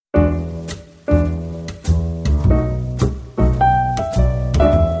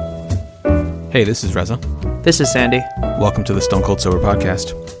Hey, this is Reza. This is Sandy. Welcome to the Stone Cold Sober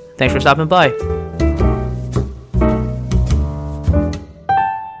Podcast. Thanks for stopping by.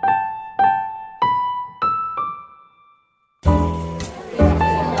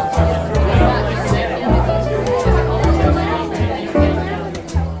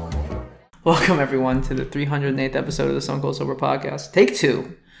 Welcome, everyone, to the 308th episode of the Stone Cold Sober Podcast. Take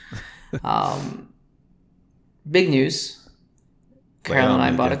two. Big news. Carol and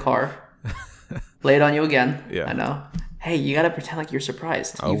I bought a car. Lay it on you again. Yeah. I know. Hey, you got to pretend like you're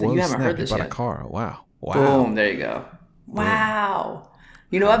surprised. Oh, you haven't heard this you bought yet. a car. Wow. Boom. There you go. Wow.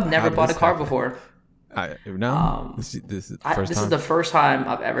 You know, I've never bought a car before. No? This is the first time? This is the first time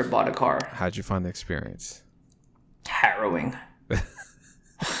I've ever bought a car. How'd you find the experience? Harrowing.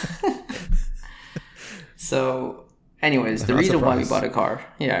 So, anyways, the reason why we bought a car.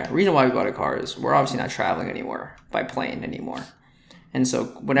 Yeah, the reason why we bought a car is we're obviously not traveling anywhere by plane anymore. And so,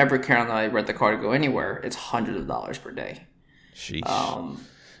 whenever Carol and I rent the car to go anywhere, it's hundreds of dollars per day. Sheesh.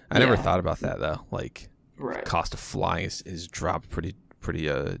 I never thought about that, though. Like, right. Cost of flying is dropped pretty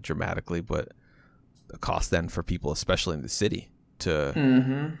dramatically, but the cost then for people, especially in the city,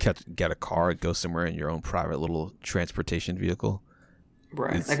 to get a car and go somewhere in your own private little transportation vehicle.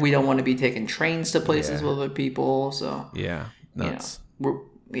 Right. Like, we don't want to be taking trains to places with other people, so... Yeah, nuts.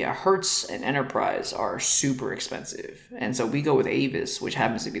 Hertz and Enterprise are super expensive. And so we go with Avis, which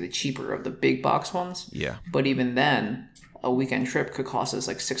happens to be the cheaper of the big box ones. Yeah. But even then, a weekend trip could cost us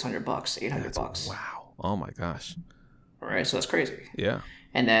like $600, $800. Wow. Oh my gosh. All right, so that's crazy. Yeah.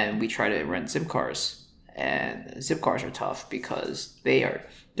 And then we try to rent Zip cars. And Zip cars are tough because they're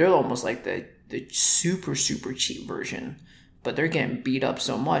almost like the super, super cheap version. But they're getting beat up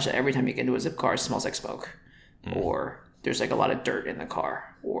so much that every time you get into a Zip car, it smells like smoke. Or there's like a lot of dirt in the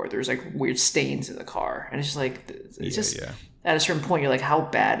car, or there's like weird stains in the car, and it's just like at a certain point you're like, how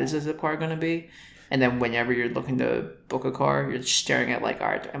bad is a Zip car going to be? And then whenever you're looking to book a car, you're staring at like, all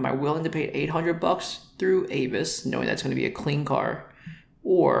right, am I willing to pay $800 through Avis, knowing that's going to be a clean car,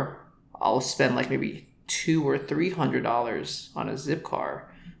 or I'll spend like maybe $200 or $300 on a Zip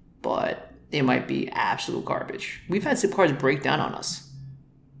car, but it might be absolute garbage. We've had Zip cars break down on us.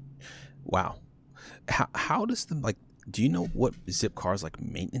 Wow. How does the do you know what Zip cars like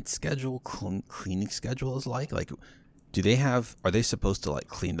maintenance schedule, cleaning schedule is like? Like, are they supposed to like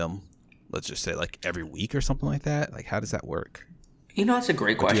clean them, let's just say like every week or something like that? Like, how does that work? You know, that's a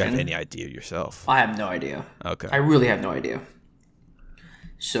great question. Do you have any idea yourself? I have no idea. Okay. I really have no idea.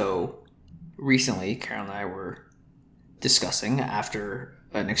 So recently, Carol and I were discussing after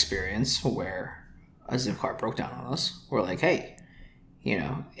an experience where a Zip car broke down on us. We're like, hey, you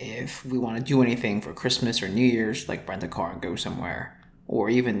know, if we want to do anything for Christmas or New Year's, like rent a car and go somewhere, or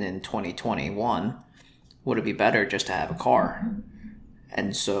even in 2021, would it be better just to have a car?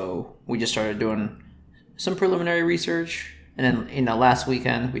 And so we just started doing some preliminary research. And then, last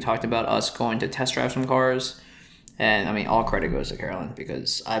weekend, we talked about us going to test drive some cars. And, I mean, all credit goes to Carolyn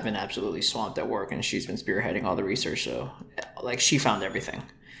because I've been absolutely swamped at work and she's been spearheading all the research. So, like, she found everything.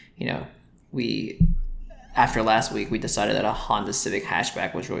 You know, after last week, we decided that a Honda Civic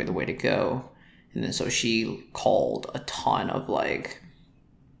hatchback was really the way to go. And then so she called a ton of, like,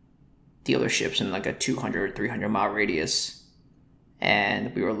 dealerships in, like, a 200, 300-mile radius.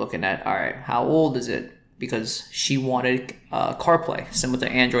 And we were looking at, all right, how old is it? Because she wanted CarPlay, similar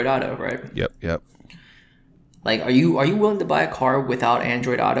to Android Auto, right? Yep. Like, are you willing to buy a car without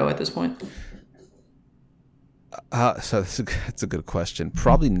Android Auto at this point? So that's a good question.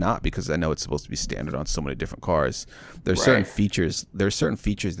 Probably not, because I know it's supposed to be standard on so many different cars. There's certain features. There's certain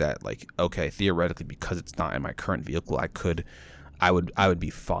features that, like, okay, theoretically, because it's not in my current vehicle, I would be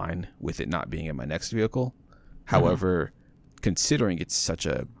fine with it not being in my next vehicle. However, considering it's such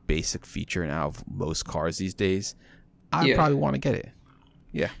a basic feature now of most cars these days, I probably want to get it.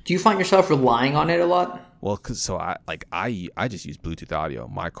 Yeah. Do you find yourself relying on it a lot? Well, I just use Bluetooth audio.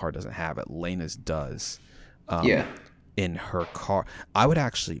 My car doesn't have it. Lena's does. In her car, what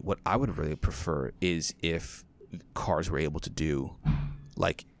I would really prefer is if cars were able to do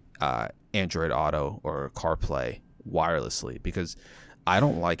like Android Auto or CarPlay wirelessly, because I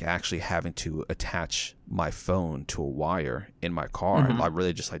don't like actually having to attach my phone to a wire in my car. I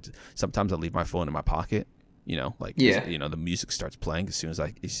really just like to, sometimes I leave my phone in my pocket, you know, like, you know, the music starts playing as soon as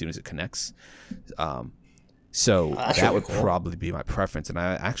it connects. So that would probably be my preference. And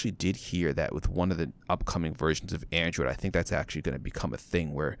I actually did hear that with one of the upcoming versions of Android, I think that's actually going to become a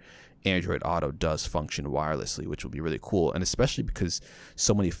thing where Android Auto does function wirelessly, which will be really cool. And especially because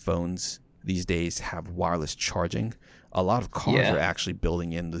so many phones these days have wireless charging. A lot of cars Yeah. are actually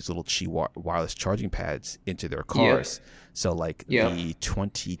building in these little wireless charging pads into their Yep. cars. So like Yep. the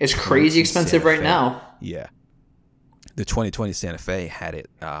 2020 It's crazy expensive Santa right Fe- now. Yeah. The 2020 Santa Fe had it.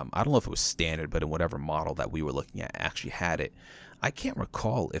 I don't know if it was standard, but in whatever model that we were looking at actually had it. I can't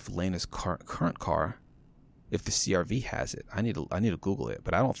recall if Lena's current car, if the CRV has it. I need to Google it,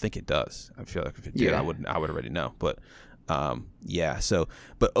 but I don't think it does. I feel like if it did, Yeah. I would already know. But yeah. So,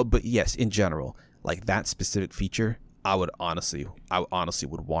 but yes, in general, like that specific feature, I honestly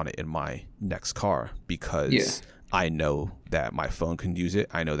would want it in my next car because Yeah. I know that my phone can use it.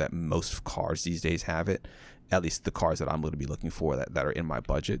 I know that most cars these days have it. At least the cars that I'm going to be looking for that are in my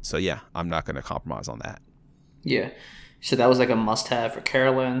budget. So yeah, I'm not going to compromise on that. Yeah. So that was like a must-have for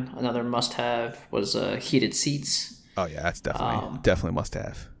Carolyn. Another must-have was heated seats. Oh yeah, that's definitely must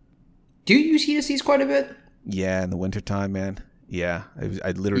have. Do you use heated seats quite a bit? Yeah, in the wintertime, man. Yeah,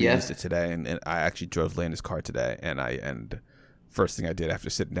 I literally Yeah. used it today, and I actually drove Lena's car today, and first thing I did after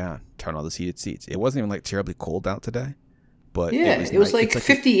sitting down, turn on those heated seats. It wasn't even like terribly cold out today, but Yeah, it was like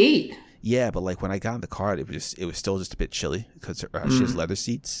 58. Yeah, but like when I got in the car, it was still just a bit chilly because she has leather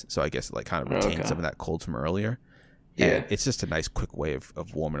seats, so I guess it like kind of retained some of that cold from earlier. Yeah, and it's just a nice quick way of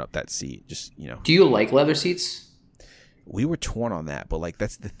warming up that seat. Just Do you like leather seats? We were torn on that, but like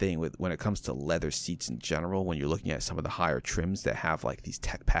that's the thing with when it comes to leather seats in general. When you're looking at some of the higher trims that have like these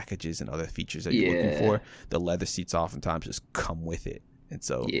tech packages and other features that you're looking for, the leather seats oftentimes just come with it. And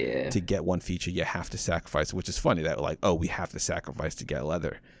so to get one feature, you have to sacrifice, which is funny that like, oh, we have to sacrifice to get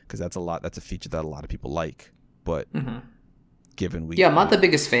leather because that's a feature that a lot of people like. But given I'm not the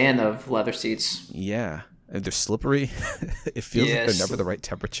biggest fan of leather seats. Yeah. And they're slippery. It feels like they're never the right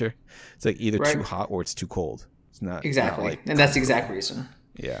temperature. It's like either too hot or it's too cold. It's not exactly, not like and that's the exact reason.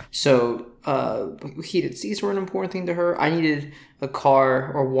 Yeah. So heated seats were an important thing to her. I needed a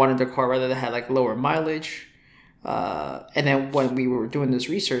car, or wanted a car rather, that had like lower mileage. And then when we were doing this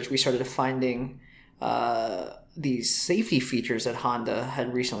research, we started finding these safety features that Honda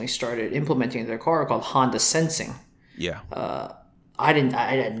had recently started implementing in their car called Honda Sensing. Yeah. I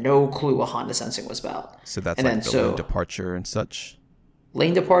had no clue what Honda Sensing was about. So that's like the lane departure and such?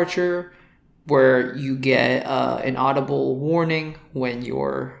 Lane departure, where you get an audible warning when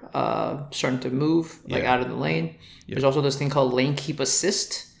you're starting to move, like out of the lane. Yeah. There's also this thing called Lane Keep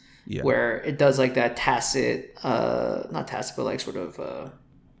Assist, where it does like that tacit, not tacit, but like sort of,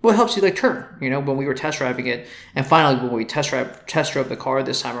 it helps you like turn, when we were test driving it. And finally, when we test drove the car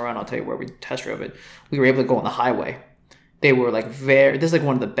this time around, I'll tell you where we test drove it, we were able to go on the highway. They were like this is like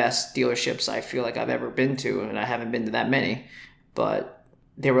one of the best dealerships I feel like I've ever been to, and I haven't been to that many, but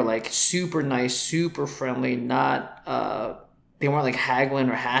they were like super nice, super friendly, not, they weren't like haggling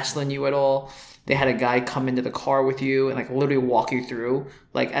or hassling you at all. They had a guy come into the car with you and like literally walk you through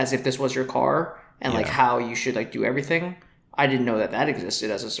like as if this was your car and like how you should like do everything. I didn't know that existed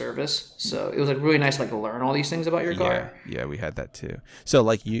as a service. So it was like really nice to like learn all these things about your car. Yeah, we had that too. So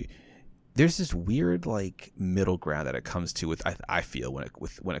like there's this weird like middle ground that it comes to with I feel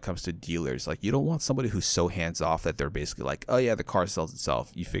when it comes to dealers. Like you don't want somebody who's so hands off that they're basically like, oh yeah, the car sells itself,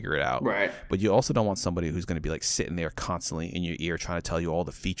 you figure it out. Right. But you also don't want somebody who's going to be like sitting there constantly in your ear trying to tell you all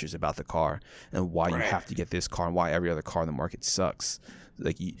the features about the car and why you have to get this car and why every other car in the market sucks.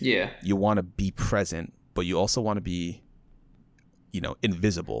 Like you want to be present, but you also want to be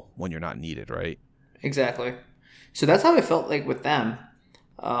invisible when you're not needed, right? Exactly. So that's how I felt like with them.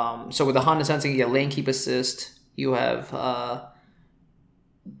 So with the Honda Sensing, you get lane keep assist. You have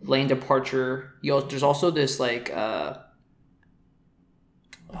lane departure. There's also this like I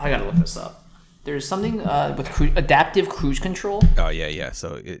gotta look this up. There's something with adaptive cruise control. Oh yeah.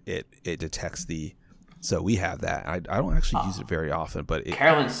 So it detects the. So we have that. I don't actually use it very often, but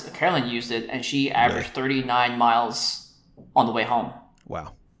Carolyn used it and she averaged 39 miles on the way home.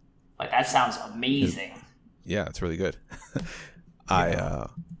 Wow. Like that sounds amazing. Yeah, it's really good.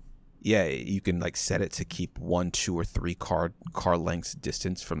 You can like set it to keep 1, 2, or 3 car lengths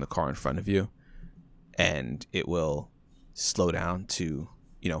distance from the car in front of you, and it will slow down to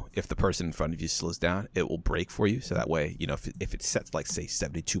if the person in front of you slows down, it will brake for you. So that way, if it sets like say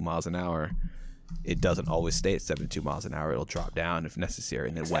 72 miles an hour, it doesn't always stay at 72 miles an hour. It'll drop down if necessary,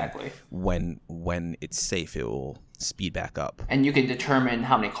 and then when it's safe, it will speed back up. And you can determine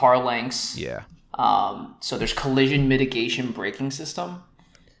how many car lengths. Yeah. So there's collision mitigation braking system.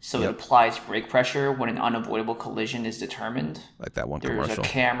 So it applies brake pressure when an unavoidable collision is determined. Like that one commercial. There's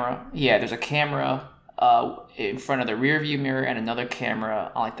a camera in front of the rear view mirror and another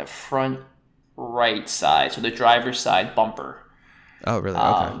camera on like the front right side. So the driver's side bumper. Oh, really?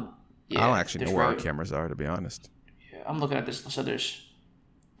 Okay. I don't actually know where our cameras are, to be honest. Yeah, I'm looking at this. So there's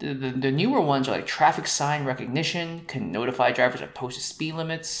The newer ones are like traffic sign recognition, can notify drivers of posted speed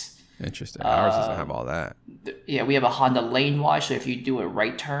limits. Interesting. Ours doesn't have all that. Yeah, we have a Honda Lane Watch, so if you do a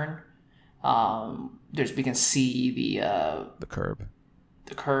right turn, we can see the curb.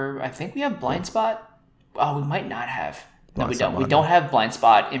 The curb. I think we have blind spot. Oh, we might not have. No, we don't. Honda. We don't have blind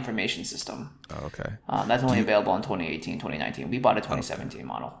spot information system. Oh, okay. That's only available in 2018, 2019. We bought a 2017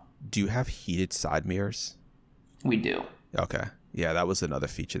 model. Do you have heated side mirrors? We do. Okay. Yeah, that was another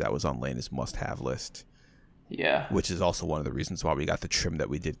feature that was on Lena's must-have list. Yeah. Which is also one of the reasons why we got the trim that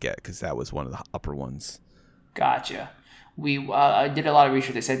we did get, because that was one of the upper ones. Gotcha. I did a lot of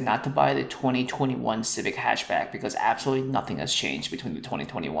research. They said not to buy the 2021 Civic hatchback because absolutely nothing has changed between the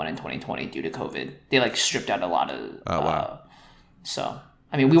 2021 and 2020 due to COVID. They stripped out a lot of. Oh, wow. So,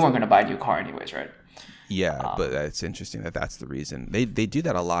 I mean, we weren't going to buy a new car anyways, right? Yeah, but it's interesting that's the reason. They do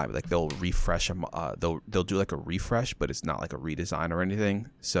that a lot. Like they'll refresh them. They'll do like a refresh, but it's not like a redesign or anything.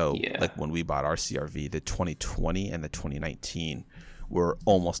 So like when we bought our CRV, the 2020 and the 2019 were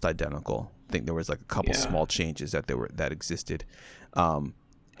almost identical. I think there was like a couple small changes that existed,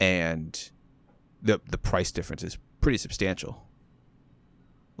 and the price difference is pretty substantial.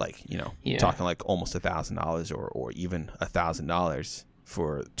 Like talking like almost $1,000 or even $1,000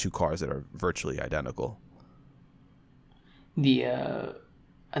 for two cars that are virtually identical. The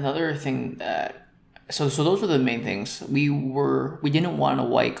another thing that so those were the main things. We didn't want a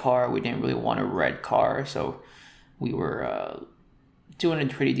white car. We didn't really want a red car. So we were doing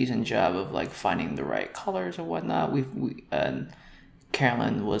a pretty decent job of like finding the right colors and whatnot. And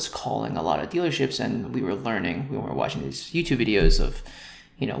Carolyn was calling a lot of dealerships, and we were learning. We were watching these YouTube videos of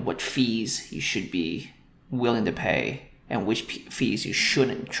what fees you should be willing to pay and which fees you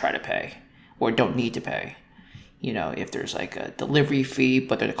shouldn't try to pay or don't need to pay. If there's like a delivery fee,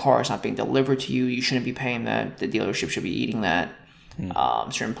 but the car is not being delivered to you, you shouldn't be paying that. The dealership should be eating that.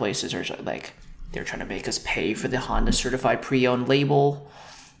 Certain places are like, they're trying to make us pay for the Honda certified pre-owned label.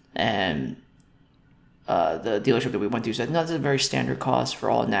 And the dealership that we went to said, no, that's a very standard cost for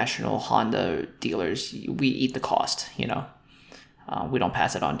all national Honda dealers. We eat the cost, we don't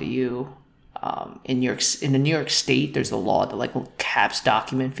pass it on to you. In the New York State, there's a law that like caps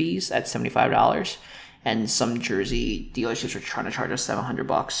document fees at $75, and some Jersey dealerships are trying to charge us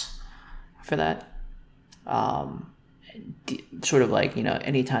 $700 for that. Sort of like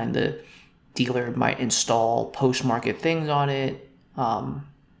anytime the dealer might install post-market things on it,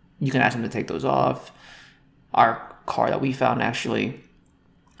 you can ask them to take those off. Our car that we found, actually,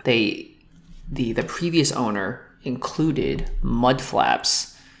 the previous owner included mud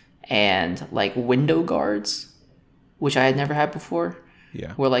flaps and like window guards, which I had never had before.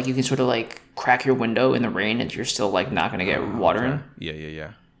 Yeah. Where like you can sort of like crack your window in the rain and you're still like not gonna get water in.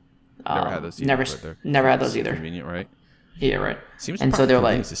 Yeah. Never had those either. Never had those either. Convenient, right? Yeah, right. Seems and so they're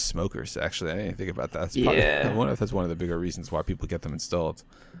like to smokers. Actually, I didn't think about that. I wonder if that's one of the bigger reasons why people get them installed.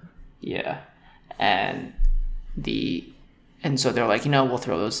 Yeah, and so they're like, we'll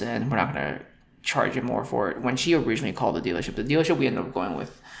throw those in. We're not gonna charge you more for it. When she originally called the dealership we ended up going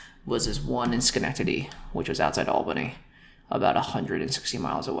with was this one in Schenectady, which was outside Albany, about 160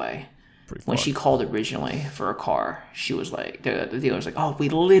 miles away. When she called originally for a car, she was like, the dealer's like, oh, we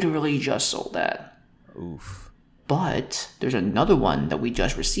literally just sold that. Oof. But there's another one that we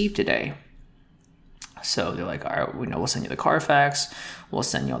just received today. So they're like, all right, we'll send you the Carfax. We'll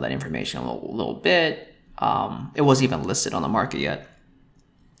send you all that information in a little bit. It wasn't even listed on the market yet.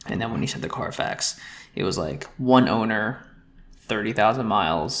 And then when you sent the Carfax, it was like one owner, 30,000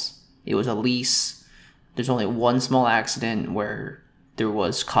 miles. It was a lease. There's only one small accident where there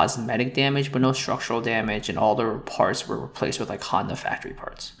was cosmetic damage, but no structural damage. And all the parts were replaced with like Honda factory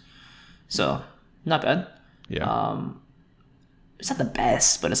parts. So not bad. Yeah. It's not the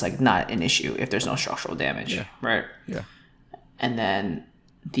best, but it's like not an issue if there's no structural damage, right? Yeah. And then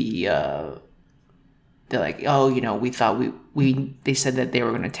they're like, oh, we thought they said that they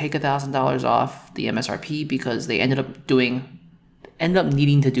were going to take $1,000 off the MSRP because they ended up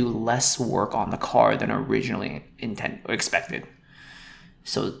needing to do less work on the car than originally expected.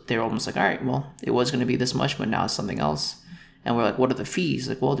 So they're almost like, all right, well, it was going to be this much, but now it's something else. And we're like, what are the fees?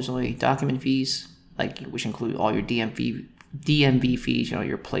 Like, well, there's only document fees, like which include all your DMV fees,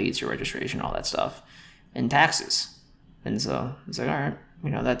 your plates, your registration, all that stuff, and taxes. And so it's like, all right,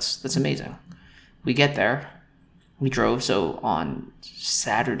 that's amazing. We get there, we drove. So on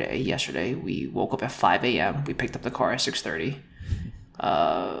yesterday, we woke up at 5 a.m. We picked up the car at 6:30.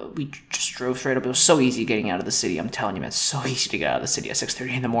 We just drove straight up. It was so easy getting out of the city. I'm telling you, man, it's so easy to get out of the city at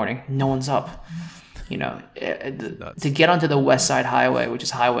 6:30 in the morning. No one's up. To get onto the West Side Highway, which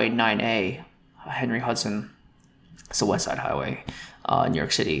is Highway 9A, Henry Hudson. It's the West Side Highway. New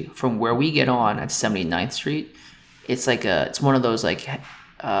York City. From where we get on at 79th Street, it's one of those like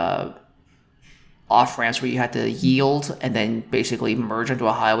off ramps where you have to yield and then basically merge into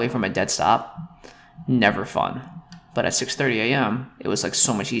a highway from a dead stop. Never fun. But at 6:30 a.m., it was like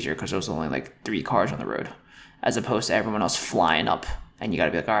so much easier because there was only like 3 cars on the road, as opposed to everyone else flying up. And you got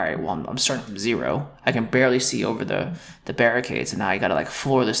to be like, all right, well, I'm starting from 0. I can barely see over the barricades, and now I got to like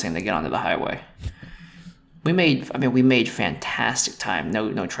floor this thing to get onto the highway. We made fantastic time.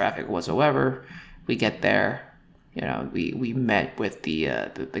 No traffic whatsoever. We get there. We met with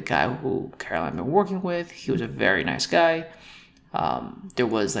the guy who Caroline had been working with. He was a very nice guy. There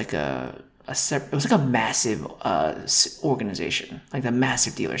was like it was like a massive organization, like a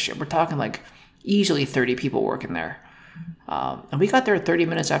massive dealership. We're talking like easily 30 people working there. And we got there 30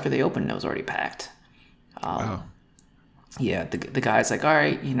 minutes after they opened and it was already packed. Wow. Yeah, the guy's like, all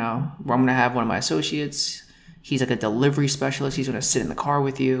right, I'm going to have one of my associates. He's like a delivery specialist. He's going to sit in the car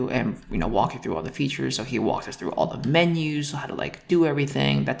with you and, walk you through all the features. So he walked us through all the menus, how to like do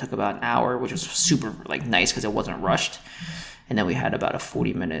everything. That took about an hour, which was super like nice because it wasn't rushed. And then we had about a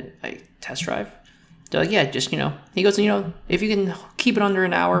 40-minute like test drive. They're like, yeah, just, he goes, if you can keep it under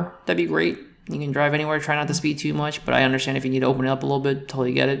an hour, that'd be great. You can drive anywhere. Try not to speed too much. But I understand if you need to open it up a little bit,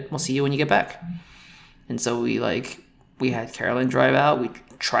 totally get it. We'll see you when you get back. And so we had Carolyn drive out. We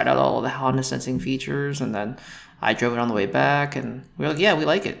tried out all of the Honda sensing features, and then I drove it on the way back, and we were like, yeah, we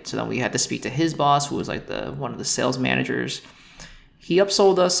like it. So then we had to speak to his boss, who was like one of the sales managers. He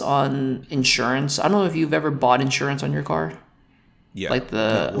upsold us on insurance. I don't know if you've ever bought insurance on your car. Yeah. Like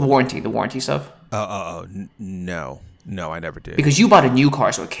the warranty stuff. No, I never did. Because you bought a new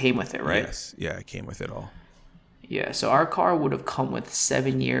car, so it came with it, right? Yes. Yeah, it came with it all. Yeah, so our car would have come with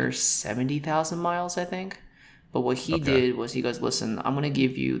 7 years, 70,000 miles, I think. But what he did was he goes, listen, I'm going to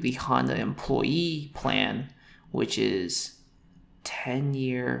give you the Honda employee plan, which is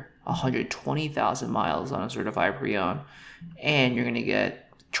 10-year, 120,000 miles on a certified pre-owned, and you're going to get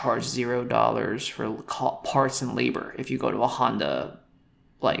charged $0 for parts and labor if you go to a Honda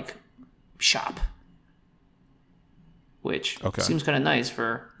like shop, which seems kind of nice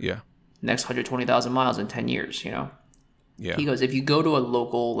for next 120,000 miles in 10 years, Yeah. He goes, if you go to a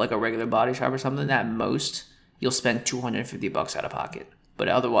local, like a regular body shop or something, at most you'll spend $250 out of pocket, but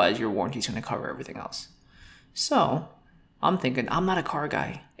otherwise your warranty's going to cover everything else. So I'm thinking, I'm not a car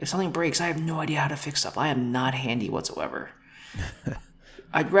guy. If something breaks, I have no idea how to fix stuff. I am not handy whatsoever.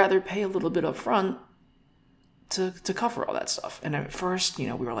 I'd rather pay a little bit up front to cover all that stuff. And at first,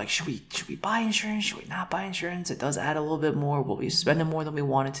 we were like, should we buy insurance? Should we not buy insurance? It does add a little bit more. Will we spend more than we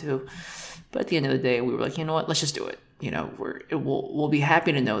wanted to? But at the end of the day, we were like, you know what? Let's just do it. We'll be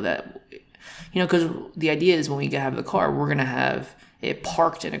happy to know that, because the idea is when we have the car, we're going to have it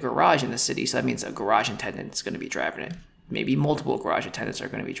parked in a garage in the city. So that means a garage attendant is going to be driving it. Maybe multiple garage attendants are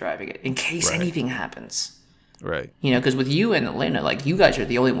going to be driving it in case anything happens. Right. Because with you and Elena, like you guys are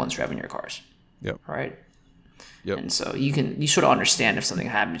the only ones driving your cars. Yep. Right. Yep. And so you sort of understand if something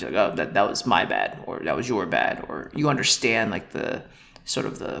happens, you're like, oh, that was my bad, or that was your bad, or you understand like the sort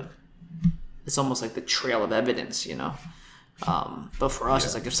of it's almost like the trail of evidence, But for us,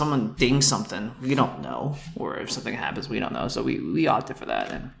 it's like if someone dings something, we don't know, or if something happens, we don't know. So we opted for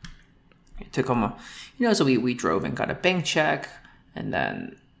that, and it took them, so we drove and got a bank check, and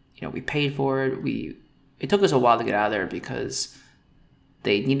then we paid for it. It took us a while to get out of there because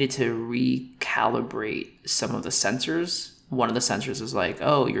they needed to recalibrate some of the sensors. One of the sensors is like,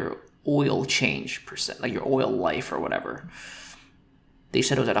 oh, your oil change percent, like your oil life or whatever. They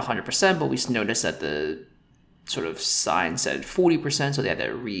said it was at 100%, but we noticed that the sort of sign said 40%, so they had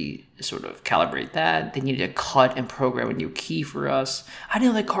to sort of calibrate that. They needed to cut and program a new key for us. I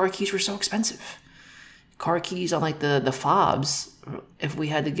didn't know that car keys were so expensive. Car keys on like the fobs, if we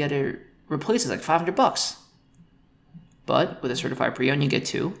had to get it replaced, it's like $500. But with a certified pre-owned, you get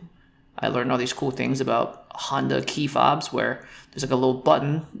 2. I learned all these cool things about Honda key fobs where there's like a little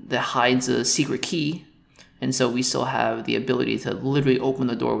button that hides a secret key. And so we still have the ability to literally open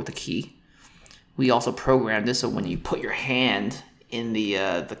the door with a key. We also programmed this so when you put your hand in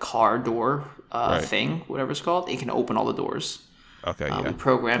the car door thing, whatever it's called, it can open all the doors. Okay, yeah. We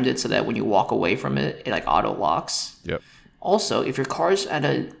programmed it so that when you walk away from it, it like auto locks. Yep. Also, if your car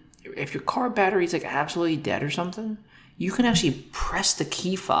battery is like absolutely dead or something, you can actually press the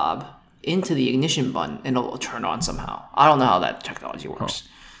key fob into the ignition button and it'll turn on somehow. I don't know how that technology works,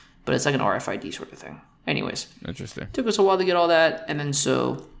 but it's like an RFID sort of thing. Anyways, interesting. Took us a while to get all that, and then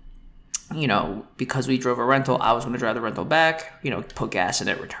so, because we drove a rental, I was going to drive the rental back, put gas in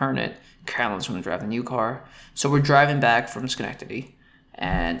it, return it. Carolyn was going to drive the new car. So we're driving back from Schenectady,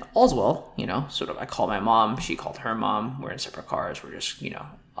 And all's well, sort of. I called my mom. She called her mom. We're in separate cars. We're just,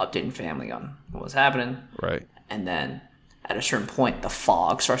 updating family on what was happening. Right. And then at a certain point, the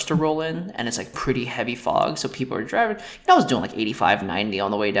fog starts to roll in, and it's like pretty heavy fog. So people are driving. I was doing like 85, 90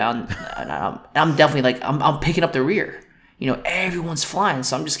 on the way down. And I'm definitely like, I'm picking up the rear. Everyone's flying,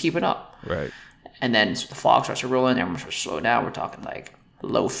 so I'm just keeping up. Right. And then the fog starts to roll in, everyone starts to slow down. We're talking like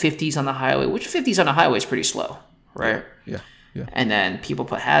low 50s on the highway, which 50s on the highway is pretty slow, right? Yeah. And then people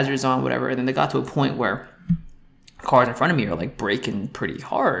put hazards on, whatever. And then they got to a point where cars in front of me are like braking pretty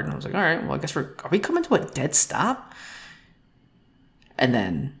hard. And I was like, all right, well, I guess are we coming to a dead stop? And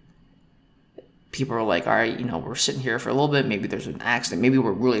then people are like, all right, we're sitting here for a little bit. Maybe there's an accident. Maybe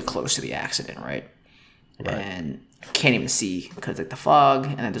we're really close to the accident, right? And can't even see because like the fog.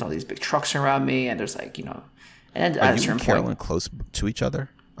 And then there's all these big trucks around me. And there's like, and at a certain point, Carolyn close to each other?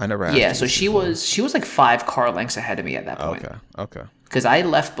 I never asked. Yeah, so she was like 5 car lengths ahead of me at that point. Okay. Because I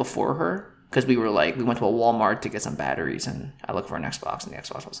left before her because we went to a Walmart to get some batteries, and I looked for an Xbox, and the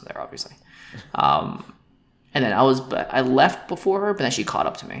Xbox wasn't there, obviously. And then I left before her, but then she caught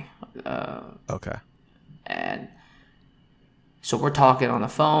up to me. Okay. And so we're talking on the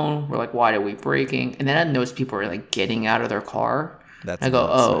phone. We're like, why are we braking? And then I noticed people are like getting out of their car. That's I go,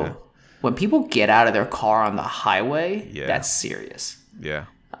 nuts, yeah. When people get out of their car on the highway, that's serious. Yeah.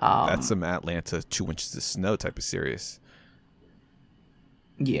 That's some Atlanta 2 inches of snow type of serious.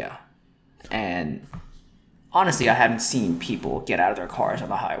 Yeah. And honestly, I haven't seen people get out of their cars on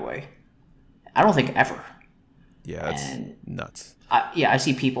the highway. I don't think ever. Yeah, that's nuts. I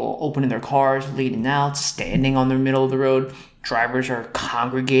see people opening their cars, leaning out, standing on the middle of the road. Drivers are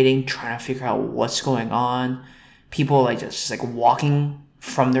congregating, trying to figure out what's going on. People like just like walking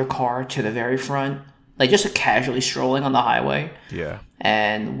from their car to the very front, like just casually strolling on the highway. Yeah.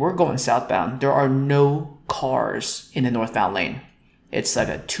 And we're going southbound. There are no cars in the northbound lane. It's like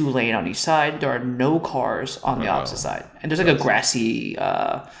a 2-lane on each side. There are no cars on the opposite side. And there's like a grassy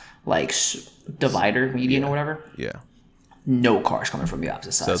divider, median or whatever. Yeah. No cars coming from the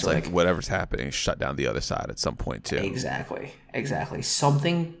opposite side. So it's like whatever's happening, shut down the other side at some point too. Exactly.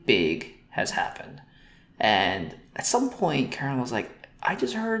 Something big has happened. And at some point, Karen was like, I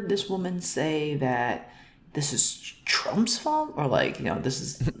just heard this woman say that this is Trump's fault, or like, this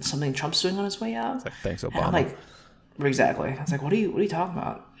is something Trump's doing on his way out. It's like, thanks, Obama. And I'm like, exactly. I was like, what are you talking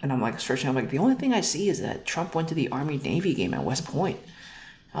about? And I'm like searching. I'm like, the only thing I see is that Trump went to the Army-Navy game at West Point.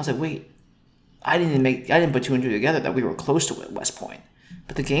 I was like, wait, I didn't put 2 and 2 together that we were close to West Point.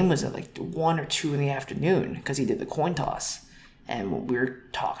 But the game was at like 1 or 2 in the afternoon because he did the coin toss. And when we were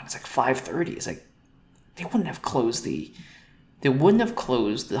talking, it's like 5:30. It's like they wouldn't have closed the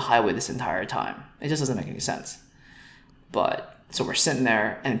highway this entire time. It just doesn't make any sense. But so we're sitting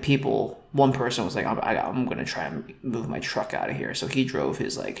there, and one person was like, I'm going to try and move my truck out of here. So he drove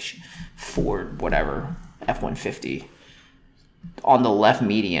his like Ford, whatever, F-150 on the left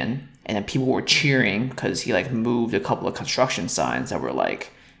median. And then people were cheering because he like moved a couple of construction signs that were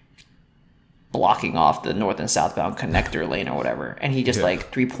like blocking off the north and southbound connector lane or whatever. And he just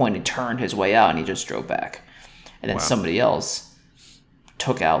like 3-pointed turned his way out, and he just drove back. And then somebody else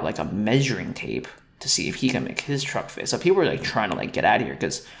took out like a measuring tape to see if he can make his truck fit. So people were like trying to like get out of here,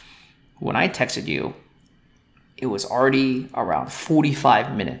 because when I texted you, it was already around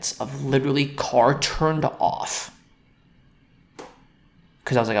 45 minutes of literally car turned off.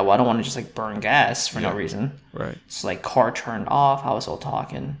 Because I was like, well, I don't want to just like burn gas for no reason. Right. So like car turned off. I was still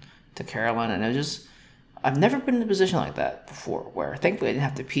talking to Carolyn, and it just, I've never been in a position like that before, where thankfully I didn't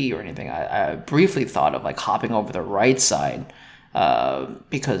have to pee or anything. I briefly thought of like hopping over the right side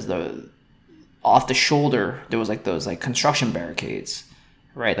because off the shoulder there was like those like construction barricades,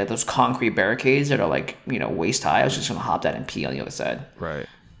 right? Like those concrete barricades that are like, waist high. I was just gonna hop that and pee on the other side. Right.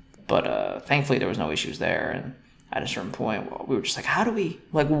 But thankfully there was no issues there, and at a certain point we were just like,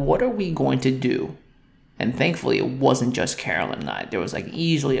 what are we going to do? And thankfully it wasn't just Carolyn and I. There was like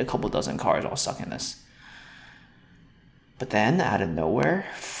easily a couple dozen cars all stuck in this. But then out of nowhere,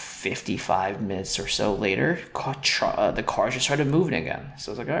 55 minutes or so later, the cars just started moving again.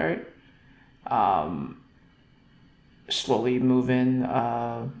 So I was like, all right. Slowly moving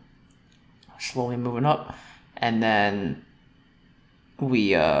up. And then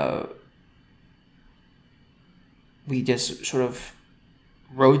we just sort of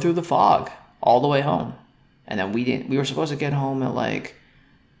rode through the fog all the way home. And then we were supposed to get home at like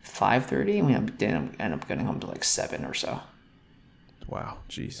 5:30, and we didn't end up getting home to like 7 or so. Wow,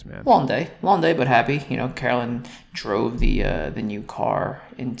 jeez, man. Long day, but happy. Carolyn drove the new car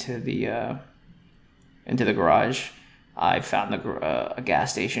into the garage. I found a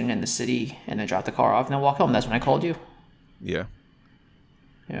gas station in the city, and then dropped the car off, and then walked home. That's when I called you. Yeah.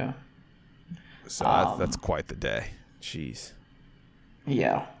 Yeah. So that's quite the day. Jeez.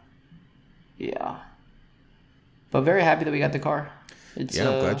 Yeah. Yeah. But very happy that we got the car. I'm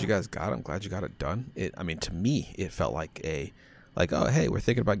glad you guys got it. I'm glad you got it done. To me, it felt like oh, hey, we're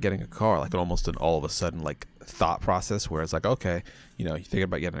thinking about getting a car, like almost an all of a sudden like thought process where it's like, okay, you're thinking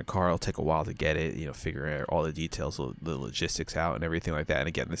about getting a car. It'll take a while to get it, figure out all the details, the logistics out and everything like that. And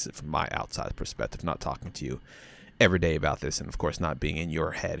again, this is from my outside perspective, not talking to you every day about this. And of course, not being in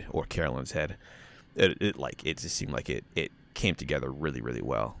your head or Carolyn's head. It just seemed like it came together really, really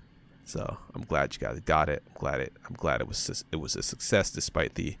well. So I'm glad you guys got it. I'm glad it was a success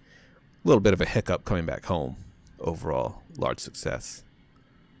despite the little bit of a hiccup coming back home. Overall, large success.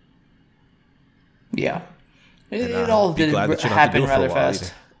 Yeah, it all did happen rather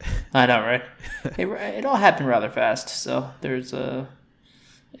fast. I know, right? It all happened rather fast. So there's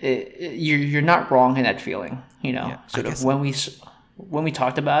you're not wrong in that feeling. Sort of when we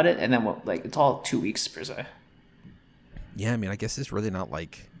talked about it, and then it's all 2 weeks per se. Yeah, I guess it's really not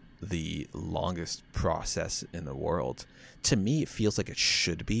like the longest process in the world. To me, it feels like it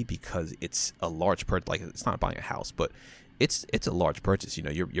should be because it's a large purchase. Like, it's not buying a house, but it's a large purchase.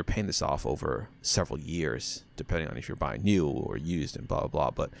 You're paying this off over several years, depending on if you're buying new or used and blah blah blah.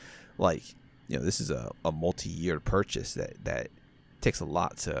 But this is a multi-year purchase that takes a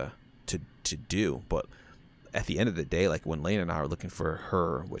lot to do. But at the end of the day, like when Lane and I were looking for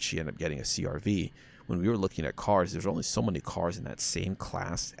her, what she ended up getting, a CRV. When we were looking at cars, there's only so many cars in that same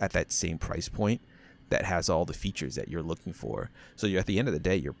class at that same price point that has all the features that you're looking for. So at the end of the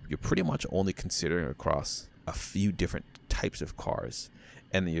day, you're pretty much only considering across a few different types of cars,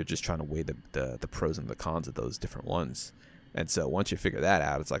 and then you're just trying to weigh the pros and the cons of those different ones. And so once you figure that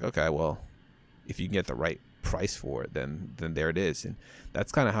out, it's like, okay, well, if you can get the right price for it, then there it is. And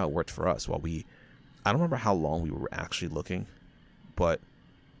that's kind of how it worked for us. I don't remember how long we were actually looking, but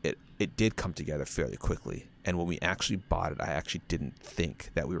it did come together fairly quickly. And when we actually bought it, I actually didn't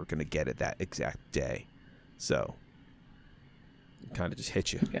think that we were going to get it that exact day. So it kind of just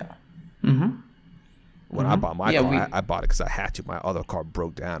hit you. Yeah. Mm-hmm. When I bought my car, I bought it because I had to. My other car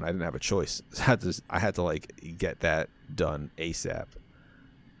broke down. I didn't have a choice. I had to get that done ASAP.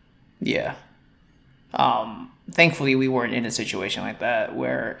 Yeah. Thankfully, we weren't in a situation like that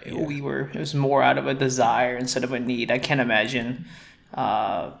where it was more out of a desire instead of a need. I can't imagine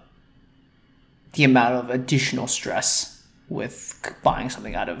the amount of additional stress with buying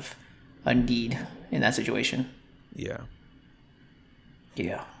something out of a need in that situation. Yeah.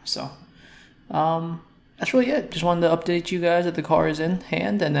 Yeah. So, that's really it. Just wanted to update you guys that the car is in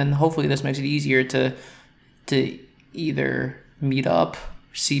hand, and then hopefully this makes it easier to either meet up,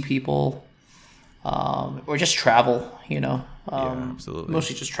 see people, or just travel. Yeah, absolutely.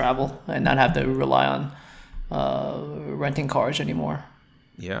 Mostly just travel and not have to rely on renting cars anymore.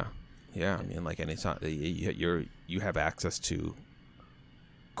 Yeah. Anytime you have access to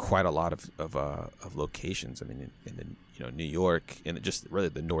quite a lot of locations. In New York and just really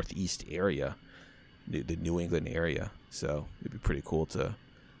the Northeast area, the New England area. So it'd be pretty cool to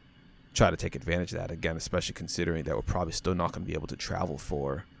try to take advantage of that again, especially considering that we're probably still not going to be able to travel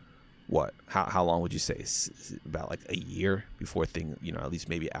for what? How long would you say? About like a year before at least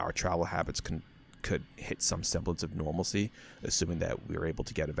maybe our travel habits could hit some semblance of normalcy, assuming that we were able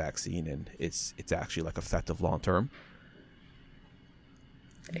to get a vaccine and it's actually like effective long term.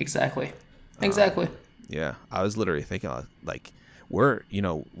 Exactly. Yeah, I was literally thinking I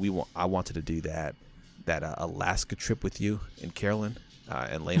wanted to do that Alaska trip with you and Carolyn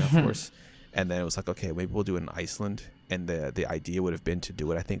and Lena, of course, and then it was like, okay, maybe we'll do it in Iceland, and the idea would have been to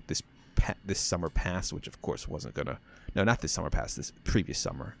do it, I think, this summer past, which of course wasn't gonna. No, not this summer past. This previous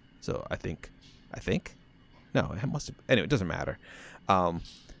summer. So I think. No, it must have. Anyway, it doesn't matter.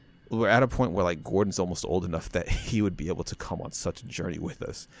 We're at a point where Gordon's almost old enough that he would be able to come on such a journey with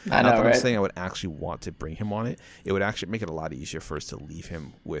us. I know, Not that right? I'm saying I would actually want to bring him on it. It would actually make it a lot easier for us to leave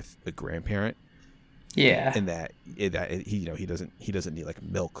him with a grandparent. Yeah. In that he doesn't need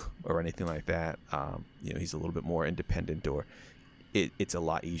milk or anything like that. He's a little bit more independent, or it's a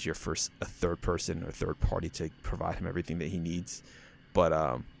lot easier for a third person or third party to provide him everything that he needs. But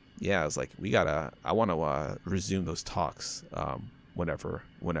I was like, I want to resume those talks whenever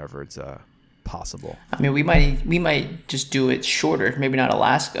it's possible. I mean, we might just do it shorter, maybe not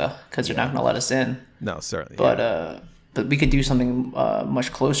Alaska, because they're not going to let us in. No, certainly. But we could do something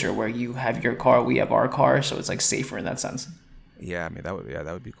much closer where you have your car, we have our car, so it's safer in that sense. Yeah, I mean that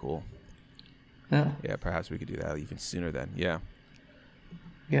would be cool. Yeah. Yeah, perhaps we could do that even sooner then. Yeah.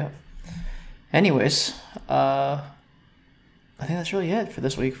 Yeah. Anyways, I think that's really it for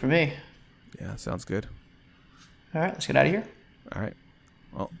this week for me. Yeah, sounds good. All right, let's get out of here. All right.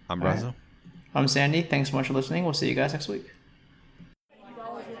 Well, I'm Razo. Right. I'm Sandy. Thanks so much for listening. We'll see you guys next week.